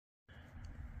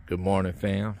Good morning,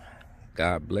 fam.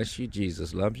 God bless you.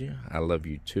 Jesus loves you. I love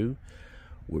you too.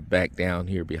 We're back down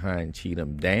here behind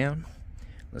Cheatham Dam.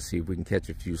 Let's see if we can catch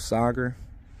a few sauger.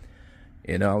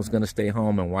 You know, I was going to stay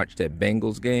home and watch that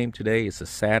Bengals game today. It's a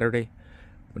Saturday.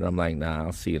 But I'm like, nah,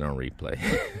 I'll see it on replay.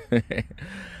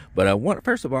 But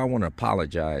first of all, I want to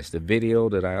apologize. The video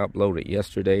that I uploaded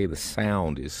yesterday, the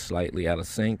sound is slightly out of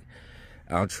sync.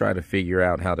 I'll try to figure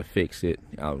out how to fix it.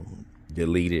 I'll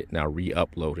delete it and I'll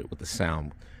re-upload it with the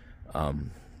sound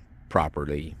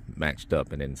properly matched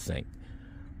up and in sync.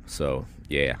 So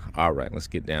yeah, all right, let's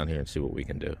get down here and see what we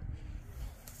can do.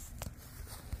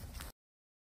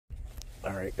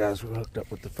 All right, guys, we're hooked up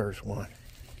with the first one.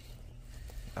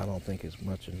 I don't think it's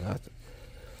much of nothing.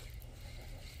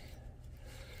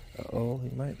 Uh-oh, he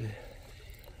might be.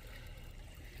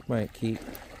 Might keep.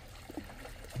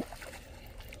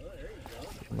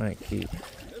 Might keep.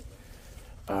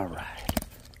 All right.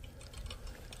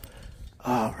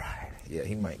 All right. Yeah,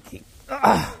 he might keep.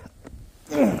 I'm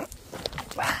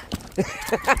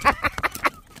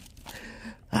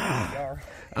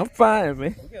fine,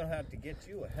 man. We're gonna have to get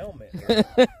you a helmet. Some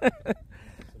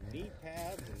knee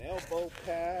pads and elbow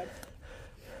pads.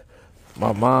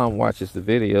 My mom watches the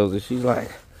videos and she's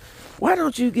like, "Why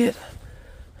don't you get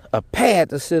a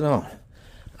pad to sit on?"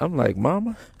 I'm like,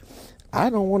 "Mama, I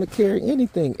don't want to carry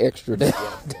anything extra down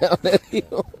that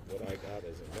hill." What I got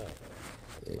is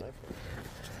enough.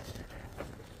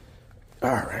 All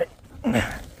right.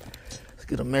 Let's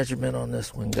get a measurement on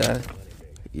this one, guys.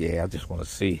 Yeah, I just want to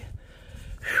see.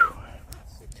 Whew.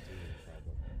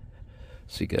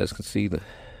 So you guys can see the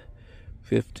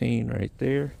 15 right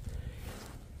there.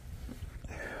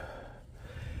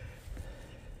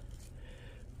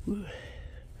 Whew.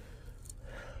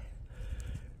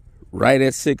 Right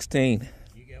at 16.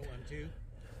 You get one too?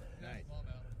 Nice.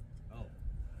 Oh.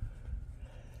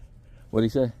 What'd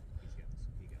he say?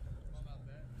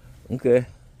 Okay.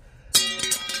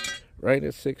 Right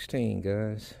at 16,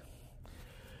 guys.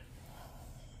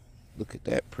 Look at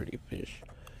that pretty fish.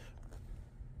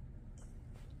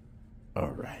 All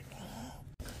right.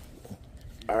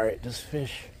 All right, this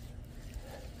fish.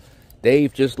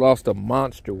 Dave just lost a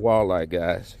monster walleye,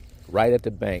 guys. Right at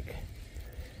the bank.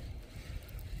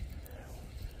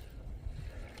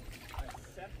 I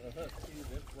set the hook too.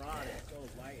 This rod is so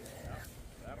light.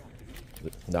 That don't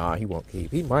keep. Nah, he won't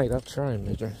keep. He might. I'm trying,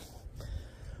 Mister.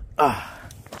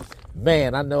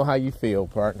 Man, I know how you feel,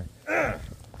 partner. That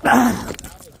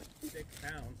was 6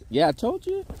 pounds. Yeah, I told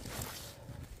you.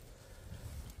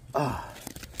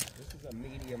 This is a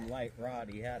medium light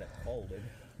rod. He had it folded.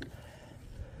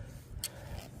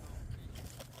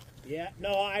 Yeah,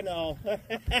 no, I know.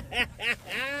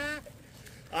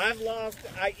 I've lost.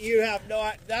 You have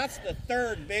no. That's the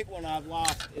third big one I've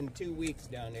lost in 2 weeks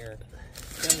down here.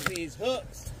 Because these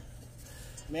hooks,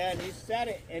 man, you set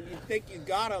it and you think you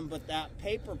got them, but that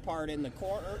paper part in the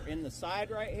corner, in the side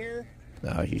right here.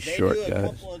 No, he's short, guys. They do a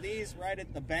couple of these right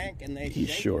at the bank, and He's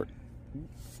shake short.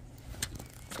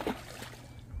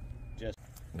 Just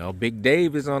No, Big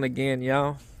Dave is on again,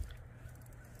 y'all.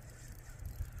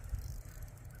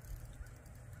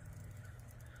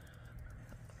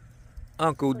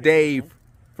 Uncle Dave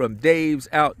from Dave's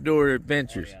Outdoor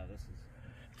Adventures. Oh, yeah, this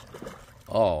is.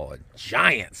 Oh, a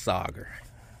giant sauger.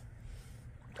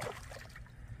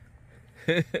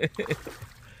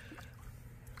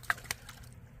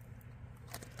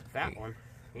 Fat one.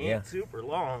 He Yeah. ain't super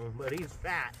long, but he's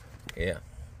fat. Yeah.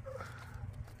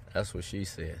 That's what she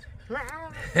said.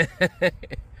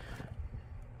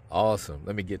 Awesome.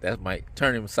 Let me get that mic.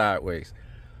 Turn him sideways.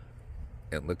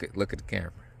 And look at the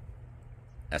camera.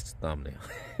 That's the thumbnail.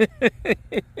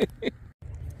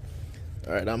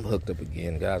 All right, I'm hooked up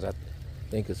again, guys. I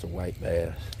think it's a white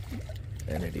bass.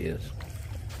 And it is.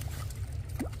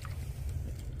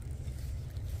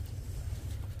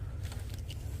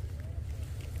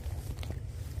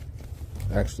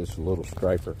 Actually, it's a little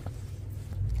striper.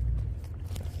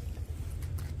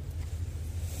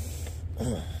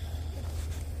 All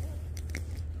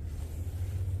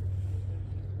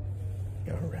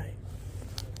right.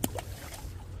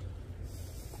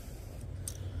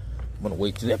 I'm gonna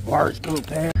wait till that barge goes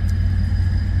past.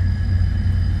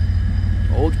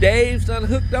 Old Dave's done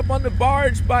hooked up on the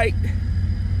barge bite.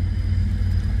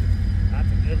 That's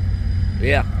a good one.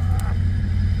 Yeah.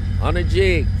 On a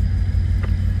jig.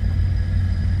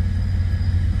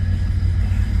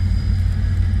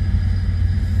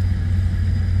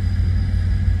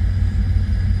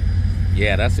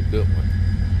 Yeah, that's a good one.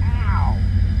 Ow!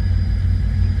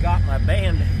 You got my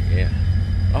band. Yeah.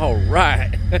 All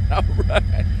right. All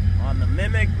right. On the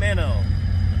mimic minnow.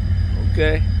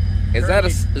 Okay. Is that a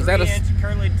 3-inch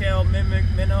curly tail mimic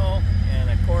minnow and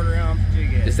a 1/4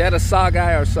 that a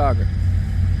saugeye or sauger?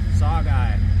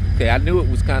 Saugeye. Okay, I knew it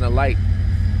was kind of light.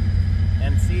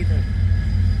 And see the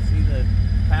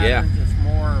patterns, it's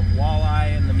more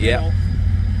walleye in the middle.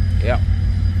 Yep.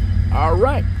 All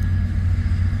right.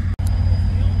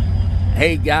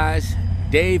 Hey guys,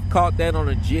 Dave caught that on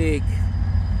a jig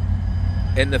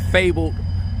and the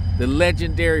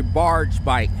legendary barge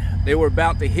bite. They were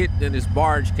about to hit, then this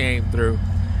barge came through.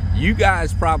 You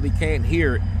guys probably can't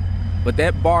hear it, but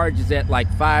that barge is at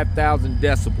like 5,000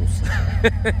 decibels.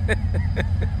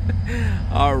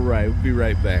 All right, we'll be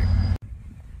right back.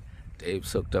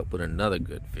 Dave's hooked up with another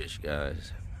good fish,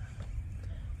 guys.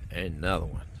 And another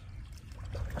one.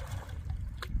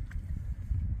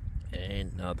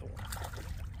 And another one.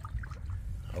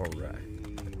 All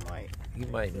right. He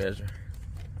might measure.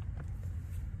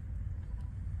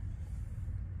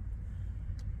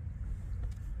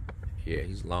 Yeah,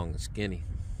 he's long and skinny.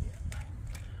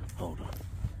 Hold on.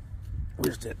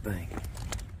 Where's that thing?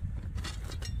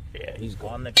 Yeah, he's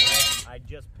on the drag. I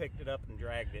just picked it up and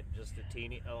dragged it just a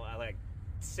teeny. Oh, I like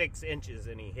 6 inches,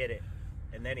 and he hit it,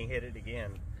 and then he hit it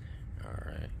again. All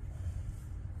right.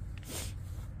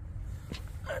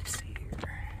 Let's see here.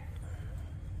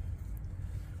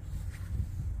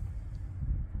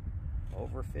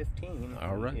 Over 15.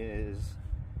 All right. Is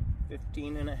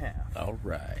 15 and a half. All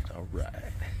right. All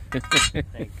right.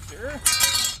 Thank you, sir.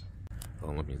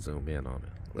 Oh, let me zoom in on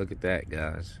it. Look at that,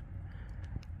 guys.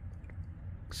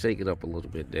 Shake it up a little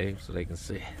bit, Dave, so they can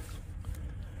see.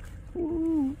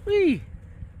 Ooh-wee.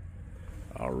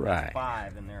 All right.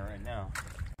 5 in there right now.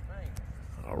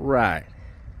 All right.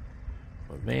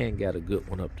 My man got a good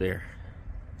one up there.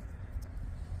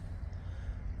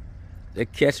 They're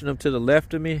catching them to the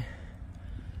left of me,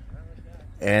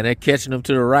 and they're catching them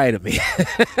to the right of me.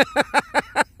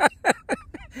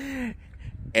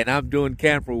 And I'm doing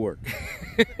camera work.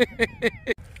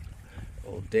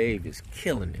 Oh, Dave is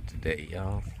killing it today,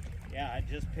 y'all. Yeah, I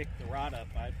just picked the rod up.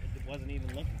 I wasn't even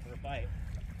looking for a bite.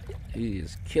 He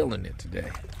is killing it today.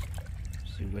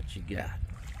 See what you got.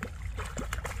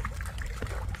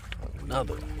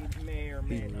 Another one. He may or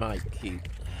may not. Might keep.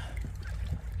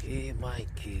 He might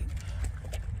keep.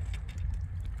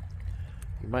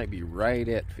 He might be right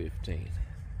at 15.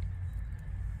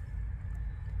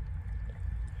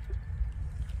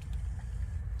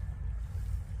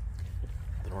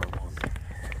 Throw him on there.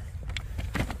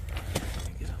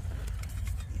 Get him.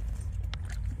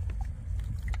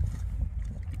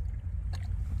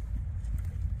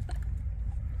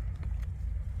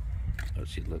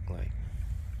 What's she look like?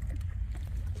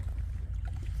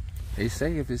 They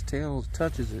say if his tail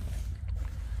touches it.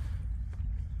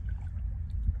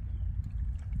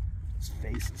 His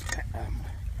face is...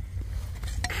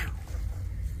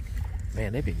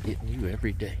 Man, they've been getting you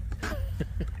every day.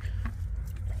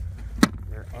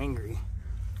 They're angry.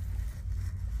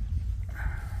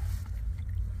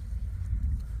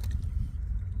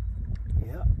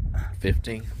 Yep.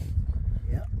 15?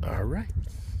 Yep. All right.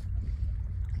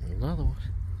 Another one.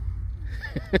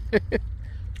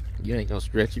 You ain't gonna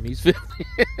stretch him, he's 50.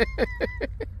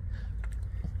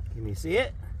 Can you see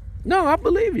it? No, I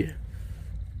believe you.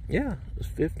 Yeah, it's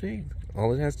 15.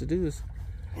 All it has to do is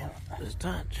just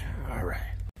touch. All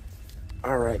right.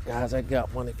 All right, guys, I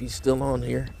got one if he's still on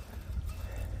here.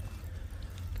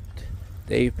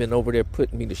 They've been over there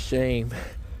putting me to shame.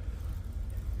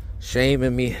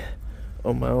 Shaming me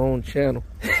on my own channel.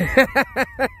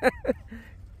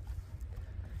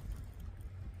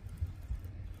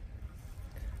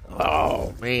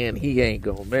 Oh, man, he ain't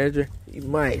gonna measure. He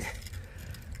might.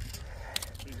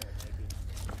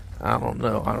 I don't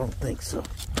know. I don't think so.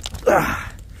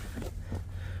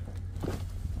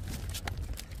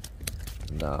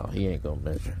 No, he ain't gonna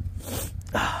measure.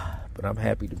 But I'm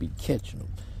happy to be catching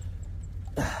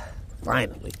him.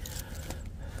 Finally.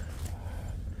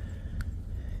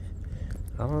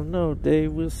 I don't know,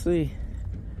 Dave. We'll see.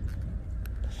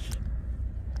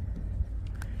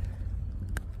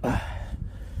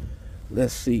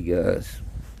 Let's see, guys.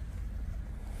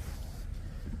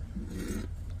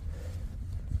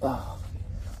 Oh.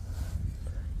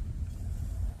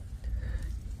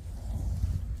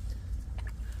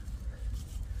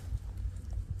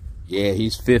 Yeah,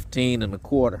 he's 15 and a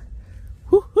quarter.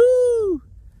 Woohoo!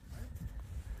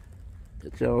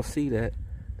 Did y'all see that?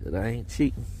 That I ain't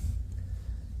cheating.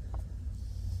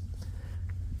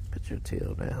 Put your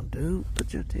tail down, dude.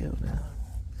 Put your tail down.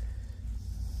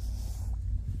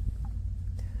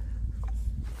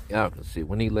 Y'all can see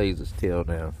when he lays his tail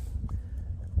down.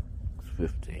 It's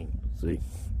 15. See?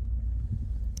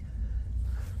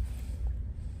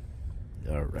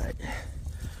 All right.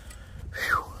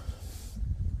 Whew.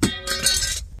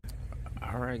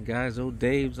 All right, guys. Old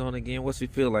Dave's on again. What's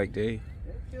it feel like, Dave?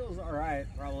 It feels all right.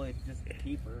 Probably just a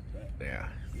keeper, but Yeah.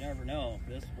 you never know.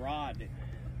 This rod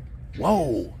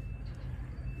Whoa.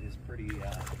 is pretty.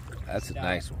 That's a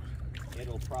nice one.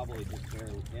 It'll probably just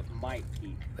barely. It might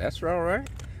keep. That's all right.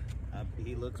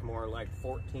 He looks more like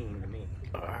 14 to me.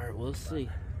 All right, we'll see.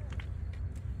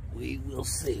 We will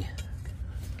see.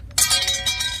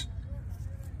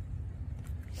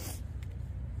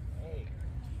 Hey.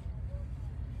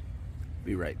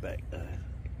 Be right back.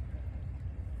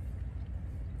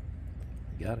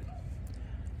 Got it.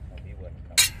 Oh, he wouldn't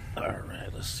come. All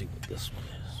right, let's see what this one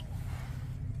is.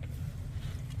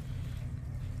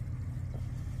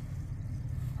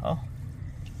 Oh.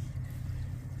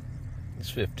 It's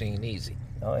 15 easy.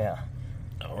 Oh yeah.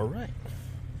 All right.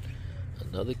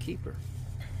 Another keeper.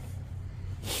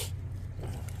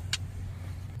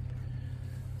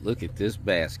 Look at this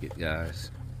basket,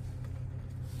 guys.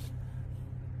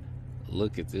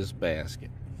 Look at this basket.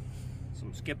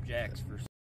 Some skipjacks for.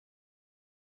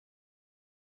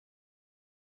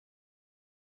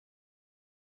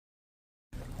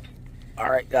 All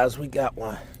right, guys, we got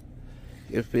one.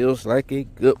 It feels like a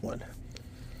good one.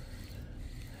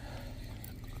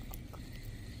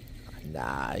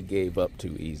 Nah, I gave up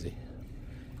too easy.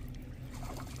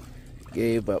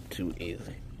 Gave up too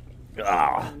easy.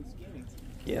 Ah,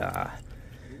 yeah.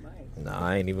 No,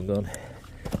 I ain't even gonna.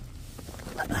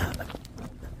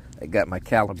 I got my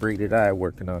calibrated eye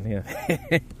working on him.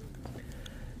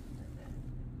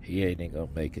 He ain't gonna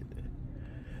make it.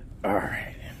 All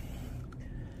right.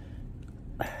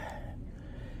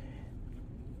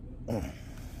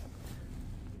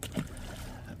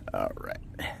 All right.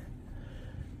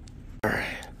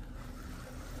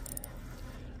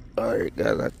 All right,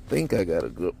 guys, I think I got a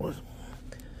good one.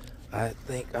 I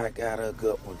think I got a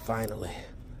good one finally.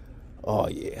 Oh,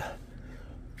 yeah.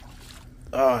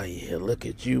 Oh, yeah, look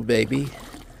at you, baby.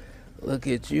 Look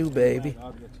at you, baby.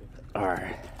 All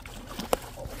right.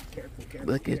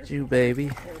 Look at you,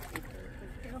 baby.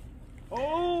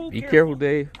 Oh, be careful,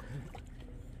 Dave.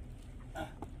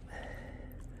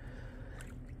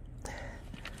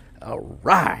 All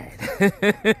right.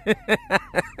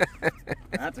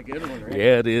 That's a good one, right?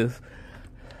 Yeah, it is.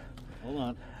 Hold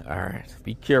on. All right.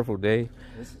 Be careful, Dave.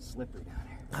 This is slippery down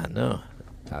here. I know.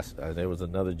 There was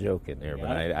another joke in there,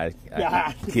 Yeah. but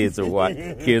I kids are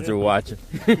watching. Kids are watching.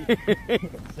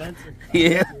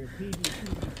 Yeah.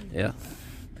 Yeah.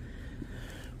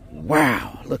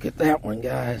 Wow. Look at that one,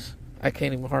 guys. I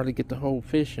can't even hardly get the whole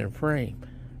fish in frame.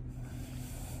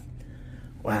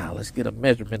 Wow, let's get a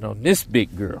measurement on this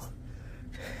big girl.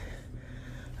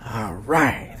 All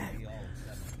right.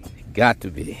 Got to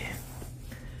be.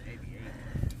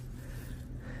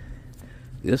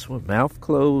 This one, mouth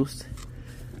closed,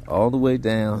 all the way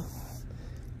down.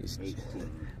 It's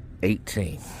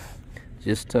 18.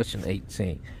 Just touching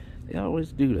 18. They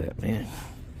always do that, man.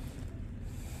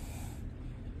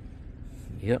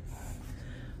 Yep.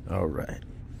 All right.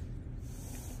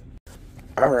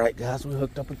 All right, guys, we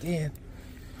hooked up again.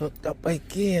 Hooked up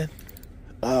again.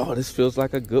 Oh, this feels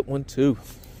like a good one too.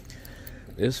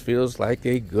 This feels like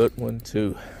a good one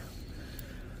too.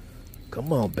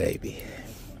 Come on, baby.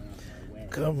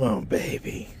 Come on,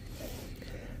 baby.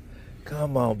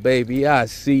 Come on, baby. I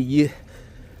see you.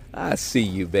 I see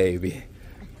you, baby.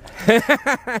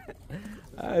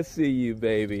 I see you,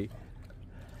 baby.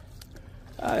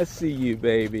 I see you,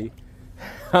 baby.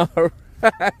 All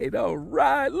right, all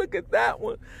right. Look at that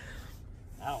one.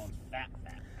 That one's fat.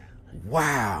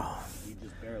 Wow. You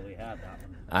just barely had that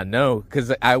one. I know,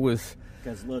 because I was...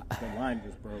 Because look, the line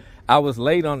just broke. I was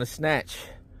late on the snatch.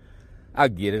 I'll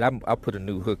get it. I'll put a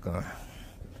new hook on.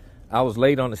 I was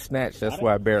late on the snatch. That's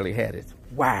why I barely had it.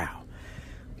 Wow.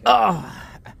 Oh,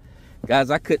 guys,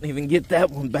 I couldn't even get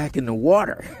that one back in the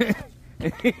water. I'm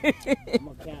gonna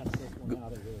cast this one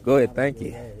out of here. Go ahead. Thank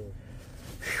you.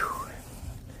 Whew.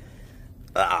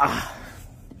 Ah.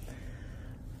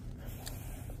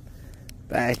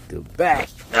 Back to back.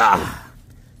 Ah.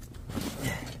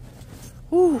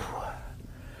 Whew.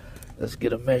 Let's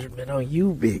get a measurement on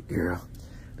you, big girl.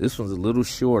 This one's a little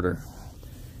shorter.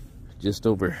 Just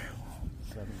over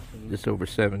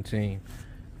 17.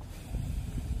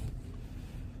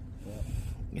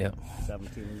 Yep.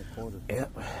 17 and a quarter.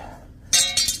 Yep.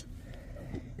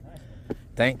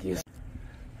 Thank you.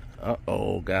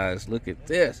 Uh-oh, guys, look at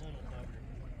this.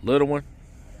 Little one.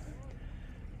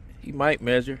 He might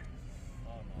measure.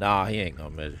 Nah, he ain't gonna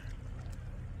measure.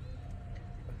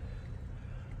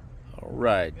 All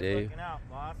right, Dave. Looking out,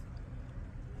 boss.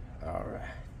 All right.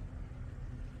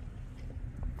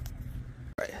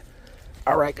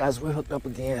 All right, guys, we're hooked up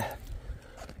again.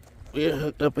 We're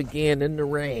hooked up again in the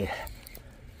rain.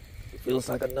 Feels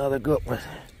like another good one.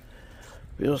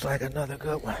 Feels like another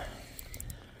good one.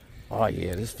 Oh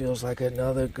yeah, this feels like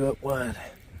another good one.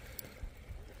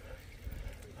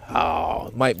 Oh,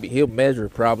 it might be, he'll measure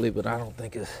probably, but I don't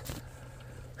think it's,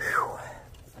 whew.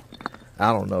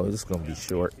 I don't know, it's gonna be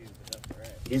short.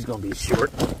 He's gonna be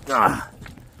short. Ah.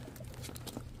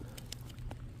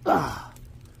 Ah.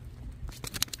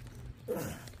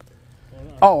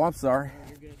 Oh, I'm sorry.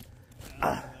 You're good.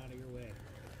 Out of your way.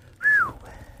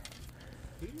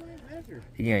 He might measure.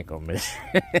 He ain't gonna measure.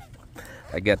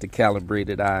 I got the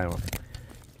calibrated eye on him.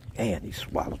 And he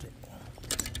swallowed it.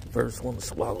 First one to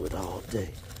swallow it all day.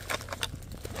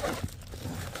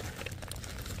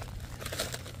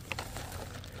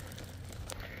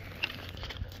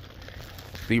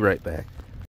 Be right back.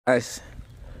 Guys,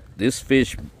 this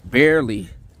fish barely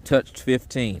touched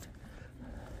 15.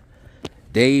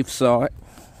 Dave saw it.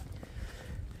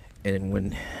 And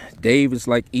when Dave is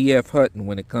like E.F. Hutton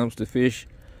when it comes to fish,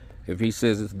 if he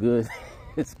says it's good,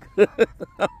 it's good.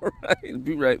 All right,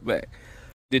 be right back.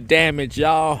 The damage,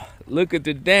 y'all. Look at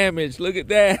the damage. Look at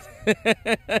that.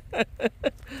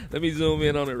 Let me zoom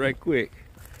in on it right quick.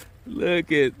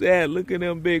 Look at that. Look at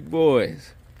them big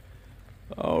boys.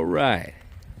 All right.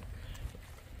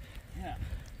 Yeah,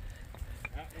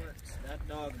 that works. That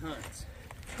dog hunts.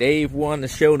 Dave won the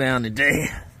showdown today.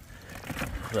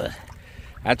 But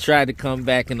I tried to come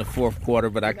back in the fourth quarter,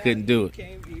 but I couldn't do it.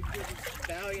 You did a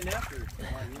valiant effort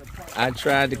on your part. I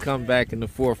tried to come back in the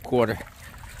fourth quarter,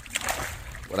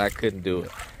 but I couldn't do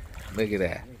it. Look at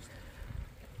that.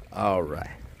 All right.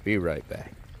 Be right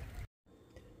back.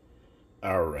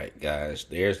 All right, guys.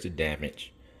 There's the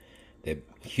damage. That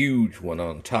huge one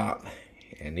on top.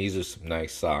 And these are some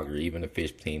nice sauger, even the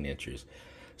 15 inches.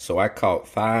 So I caught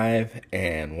 5,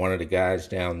 and one of the guys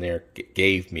down there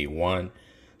gave me 1.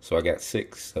 So I got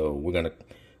 6. So we're going to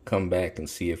come back and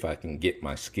see if I can get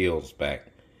my skills back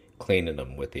cleaning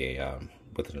them with an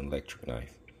electric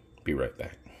knife. Be right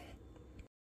back.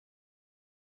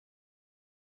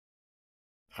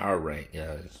 All right,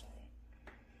 guys.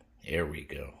 There we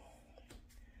go.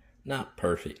 Not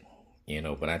perfect, you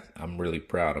know, but I'm really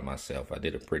proud of myself. I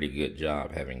did a pretty good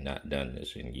job having not done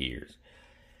this in years.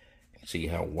 See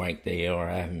how white they are?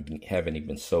 I haven't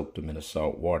even soaked them in the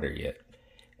salt water yet.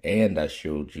 And I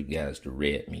showed you guys the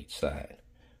red meat side.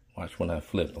 Watch when I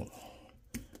flip them.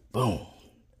 Boom.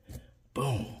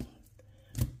 Boom.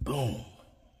 Boom.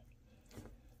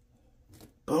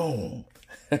 Boom.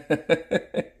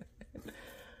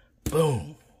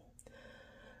 Boom.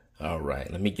 All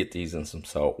right, let me get these in some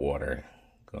salt water.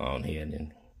 Go on ahead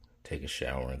and take a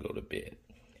shower and go to bed.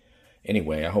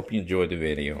 Anyway, I hope you enjoyed the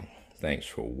video. Thanks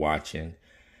for watching.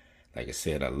 Like I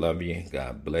said, I love you.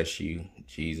 God bless you.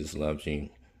 Jesus loves you.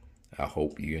 I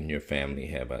hope you and your family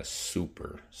have a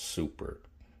super, super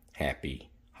happy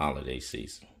holiday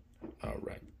season. All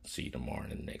right. See you tomorrow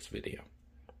in the next video.